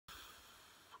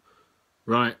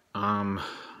Right, I'm going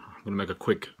to make a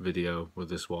quick video with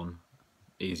this one,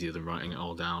 easier than writing it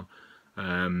all down.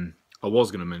 I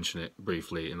was going to mention it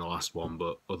briefly in the last one,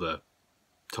 but other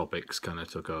topics kind of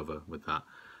took over with that.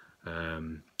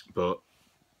 But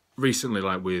recently,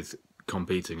 like with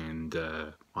competing and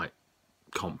like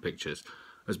comp pictures,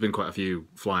 there's been quite a few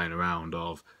flying around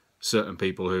of certain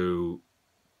people who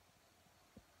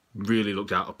really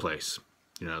looked out of place.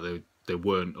 You know, they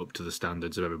weren't up to the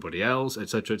standards of everybody else,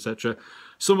 etc., etc.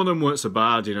 Some of them weren't so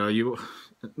bad. You know,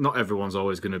 not everyone's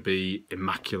always going to be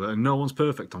immaculate, and no one's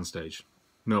perfect on stage.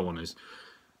 No one is.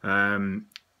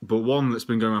 But one that's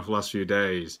been going on for the last few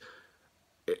days,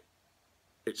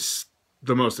 it's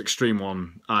the most extreme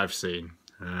one I've seen.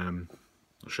 I'll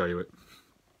show you it.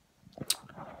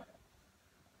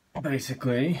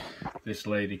 Basically, this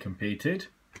lady competed,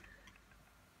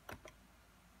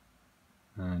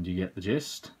 and you get the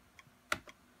gist.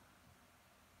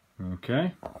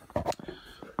 Okay,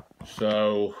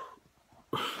 so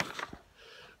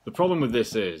the problem with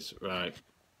this is, right,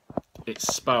 it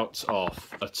spouts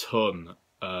off a ton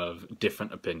of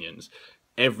different opinions.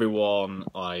 Everyone,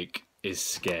 like, is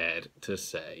scared to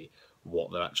say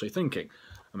what they're actually thinking.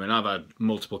 I mean, I've had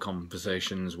multiple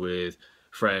conversations with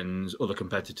friends, other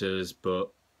competitors,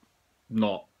 but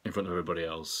not in front of everybody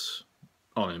else,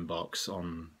 on inbox,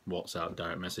 on WhatsApp,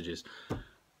 direct messages.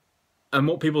 And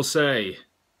what people say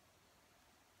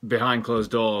behind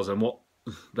closed doors and what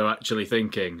they're actually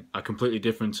thinking are completely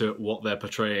different to what they're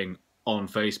portraying on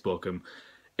Facebook, and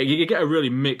you get a really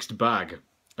mixed bag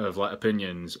of like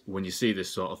opinions when you see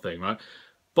this sort of thing, right?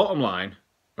 Bottom line,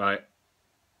 right,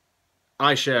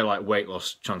 I share like weight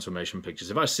loss transformation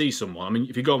pictures. If I see someone, I mean,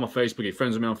 if you go on my Facebook, you're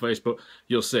friends with me on Facebook,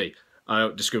 you'll see I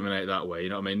don't discriminate that way, you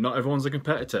know what I mean? Not everyone's a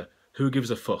competitor. Who gives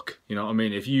a fuck? You know what I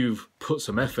mean? If you've put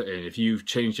some effort in, if you've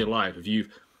changed your life, if you've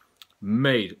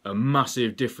made a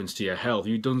massive difference to your health,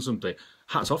 you've done something,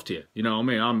 hats off to you. You know what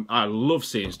I mean? I love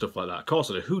seeing stuff like that. Of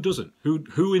course I do. Who doesn't?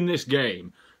 Who in this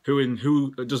game,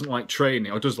 who doesn't like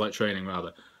training, or does like training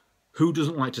rather, who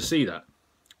doesn't like to see that?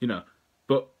 You know,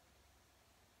 but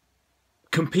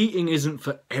competing isn't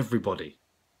for everybody.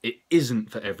 It isn't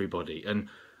for everybody. And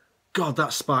God,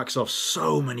 that sparks off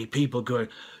so many people going,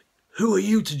 who are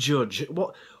you to judge?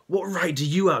 What right do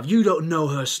you have? You don't know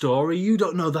her story. You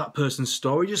don't know that person's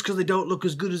story. Just because they don't look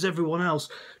as good as everyone else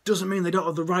doesn't mean they don't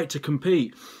have the right to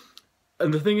compete.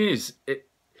 And the thing is,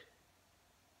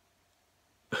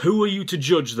 who are you to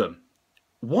judge them?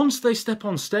 Once they step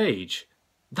on stage,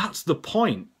 that's the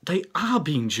point. They are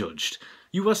being judged.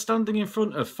 You are standing in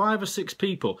front of 5 or 6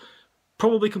 people,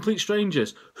 probably complete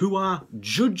strangers, who are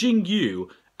judging you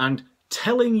and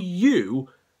telling you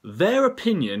their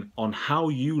opinion on how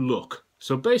you look.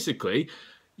 So basically,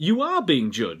 you are being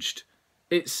judged.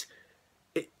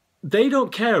 They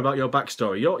don't care about your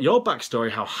backstory. Your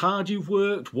backstory, how hard you've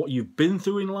worked, what you've been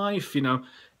through in life, you know,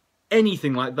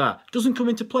 anything like that doesn't come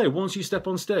into play once you step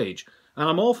on stage. And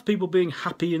I'm all for people being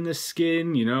happy in their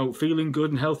skin, you know, feeling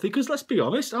good and healthy, because let's be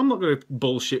honest, I'm not going to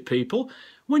bullshit people.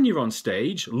 When you're on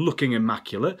stage looking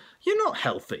immaculate, you're not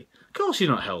healthy. Of course you're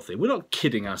not healthy. We're not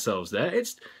kidding ourselves there.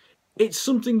 It's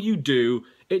something you do.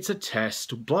 It's a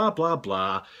test, blah, blah,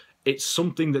 blah. It's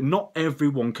something that not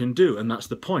everyone can do, and that's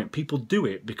the point. People do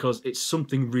it because it's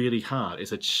something really hard.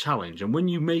 It's a challenge, and when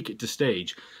you make it to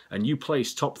stage and you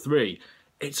place top 3,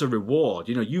 it's a reward.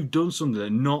 You know, you've done something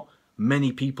that not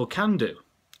many people can do,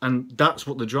 and that's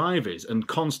what the drive is, and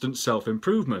constant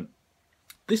self-improvement.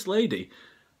 This lady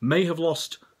may have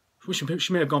lost, she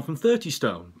may have gone from 30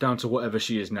 stone down to whatever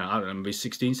she is now. I don't know, maybe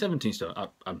 16, 17 stone.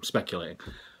 I'm speculating.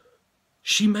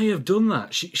 She may have done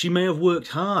that. She may have worked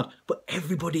hard, but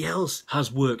everybody else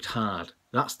has worked hard.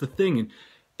 That's the thing. And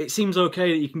it seems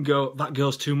okay that you can go, that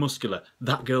girl's too muscular,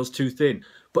 that girl's too thin.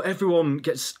 But everyone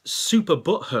gets super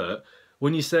butthurt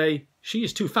when you say, she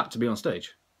is too fat to be on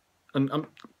stage. And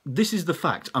this is the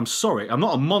fact. I'm sorry, I'm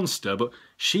not a monster, but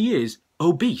she is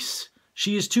obese.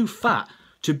 She is too fat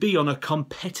to be on a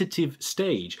competitive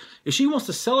stage. If she wants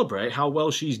to celebrate how well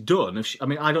she's done, I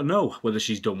mean, I don't know whether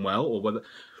she's done well or whether...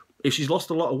 If she's lost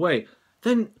a lot of weight,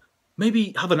 then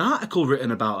maybe have an article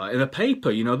written about her in a paper,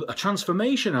 you know, a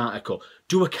transformation article,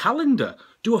 do a calendar,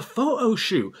 do a photo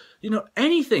shoot, you know,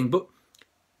 anything. But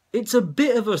it's a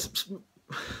bit of a...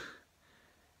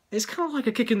 It's kind of like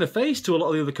a kick in the face to a lot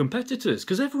of the other competitors,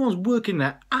 because everyone's working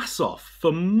their ass off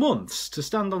for months to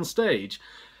stand on stage.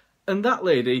 And that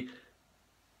lady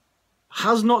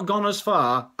has not gone as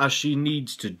far as she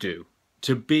needs to do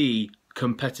to be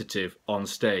competitive on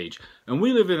stage. And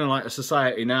we live in a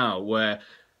society now where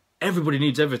everybody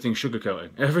needs everything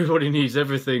sugarcoating. Everybody needs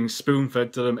everything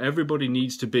spoon-fed to them. Everybody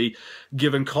needs to be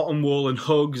given cotton wool and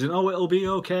hugs and, oh, it'll be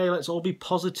okay. Let's all be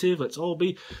positive. Let's all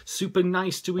be super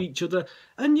nice to each other.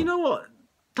 And you know what?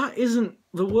 That isn't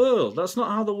the world. That's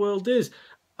not how the world is.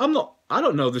 I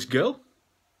don't know this girl.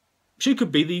 She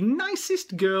could be the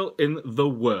nicest girl in the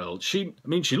world. She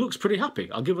looks pretty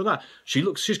happy. I'll give her that.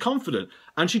 She's confident.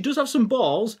 And she does have some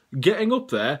balls getting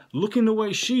up there, looking the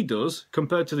way she does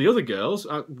compared to the other girls.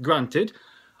 Granted,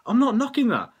 I'm not knocking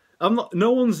that.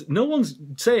 No one's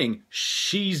saying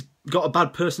she's got a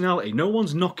bad personality. No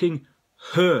one's knocking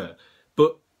her.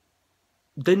 But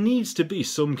there needs to be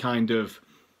some kind of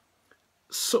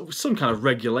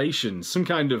regulation, some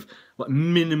kind of like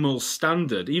minimal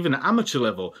standard, even at amateur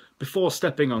level, before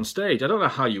stepping on stage. I don't know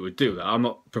how you would do that. I'm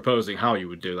not proposing how you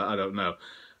would do that. I don't know.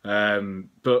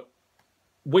 But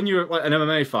when you're like an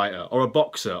MMA fighter or a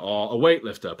boxer or a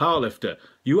weightlifter, a powerlifter,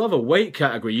 you have a weight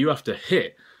category you have to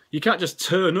hit. You can't just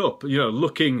turn up,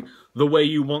 looking the way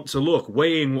you want to look,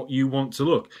 weighing what you want to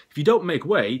look. If you don't make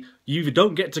weight, you either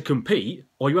don't get to compete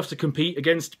or you have to compete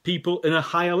against people in a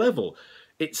higher level.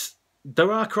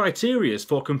 There are criteria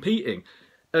for competing,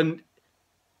 and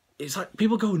it's like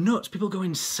people go nuts, people go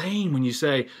insane when you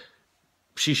say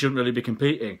she shouldn't really be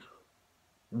competing.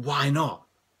 Why not?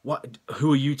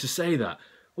 Who are you to say that?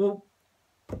 Well,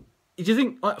 do you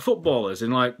think like footballers in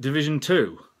like Division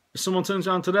 2, if someone turns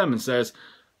around to them and says,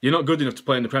 you're not good enough to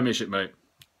play in the Premiership, mate,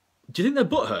 do you think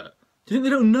they're butthurt? Do you think they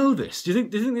don't know this? Do you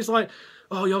think it's like,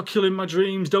 oh, you're killing my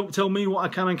dreams, don't tell me what I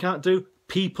can and can't do?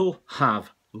 People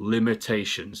have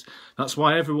limitations. That's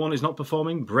why everyone is not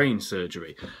performing brain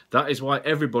surgery. That is why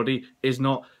everybody is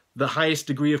not the highest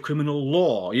degree of criminal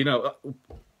law.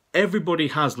 Everybody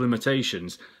has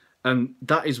limitations, and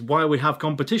that is why we have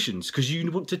competitions, because you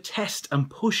want to test and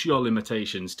push your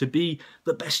limitations to be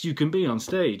the best you can be on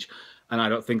stage. And I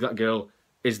don't think that girl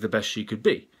is the best she could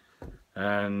be.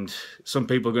 And some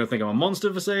people are going to think I'm a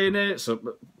monster for saying it.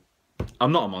 So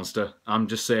I'm not a monster. I'm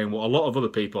just saying what a lot of other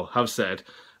people have said,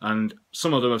 and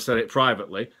some of them have said it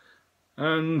privately.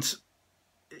 And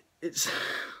it's...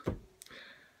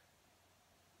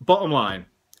 Bottom line,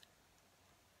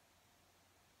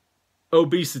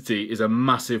 obesity is a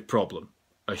massive problem.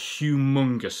 A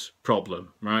humongous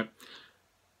problem, right?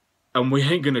 And we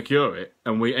ain't going to cure it,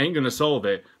 and we ain't going to solve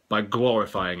it by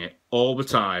glorifying it all the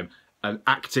time and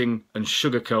acting and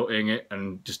sugarcoating it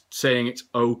and just saying it's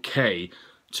okay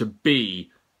to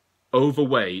be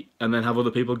overweight and then have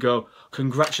other people go,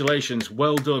 congratulations,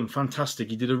 well done,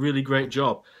 fantastic, you did a really great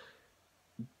job.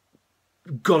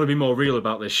 Gotta be more real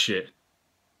about this shit.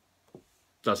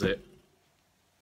 That's it.